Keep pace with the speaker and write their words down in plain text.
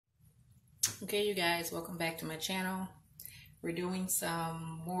Okay, you guys, welcome back to my channel. We're doing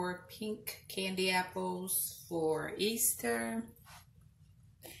some more pink candy apples for Easter.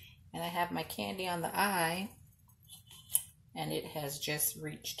 And I have my candy on the eye, and it has just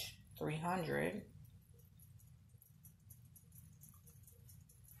reached 300.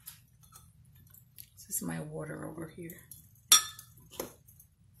 This is my water over here.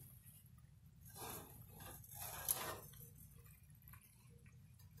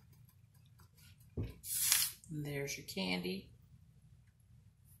 And there's your candy.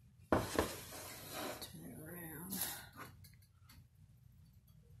 Turn it around.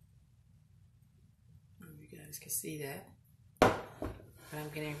 I don't know if you guys can see that. But I'm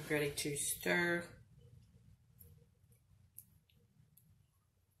getting ready to stir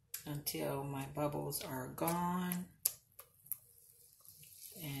until my bubbles are gone.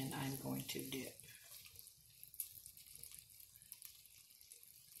 And I'm going to dip.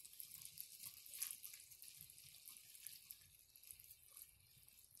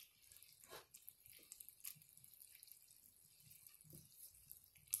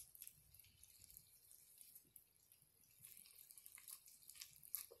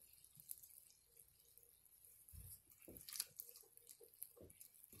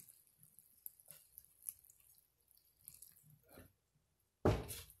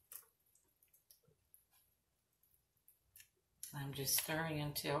 I'm just stirring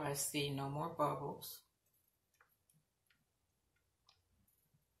until I see no more bubbles.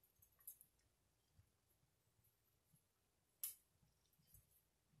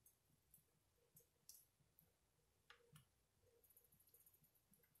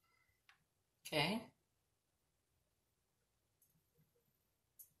 Okay.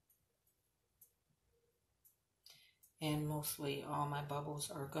 And mostly all my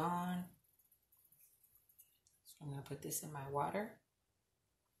bubbles are gone. So I'm going to put this in my water.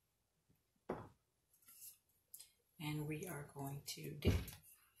 And we are going to dip.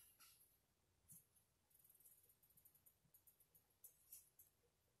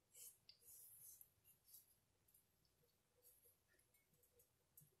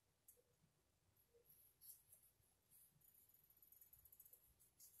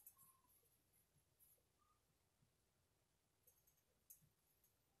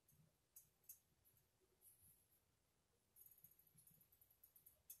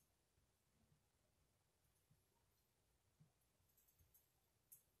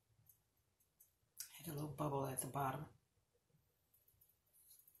 Had a little bubble at the bottom.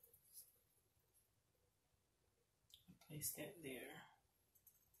 Place that there.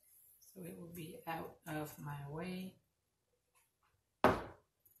 So it will be out of my way.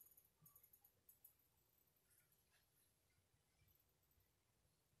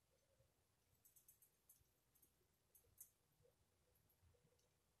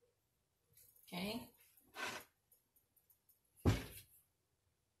 Okay.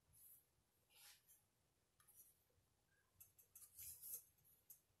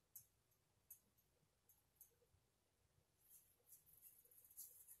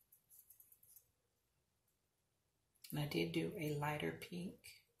 And I did do a lighter pink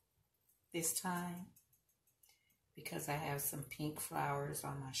this time because I have some pink flowers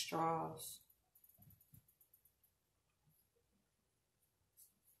on my straws.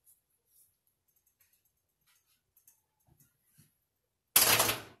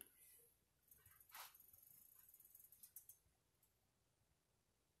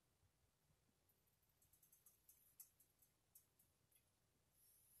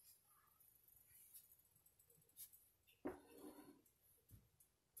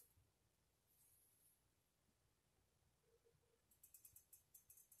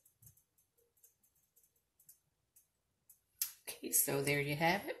 Okay, so there you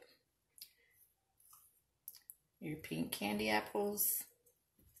have it. Your pink candy apples.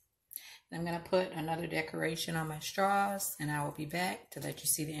 And I'm going to put another decoration on my straws, and I will be back to let you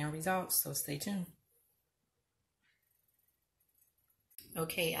see the end results, so stay tuned.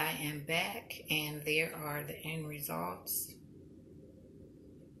 Okay, I am back, and there are the end results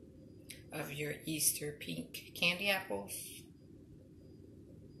of your Easter pink candy apples.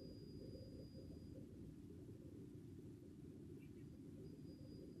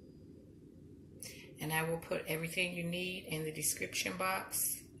 And I will put everything you need in the description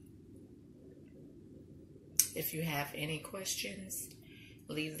box. If you have any questions,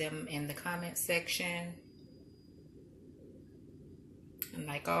 leave them in the comment section. And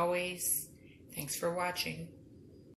like always, thanks for watching.